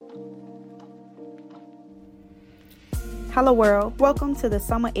Hello world, welcome to the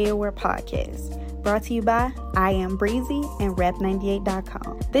Summer Airwear Podcast, brought to you by I Am Breezy and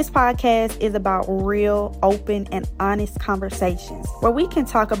Rap98.com. This podcast is about real, open, and honest conversations where we can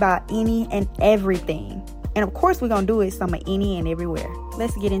talk about any and everything. And of course, we're going to do it summer any and everywhere.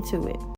 Let's get into it.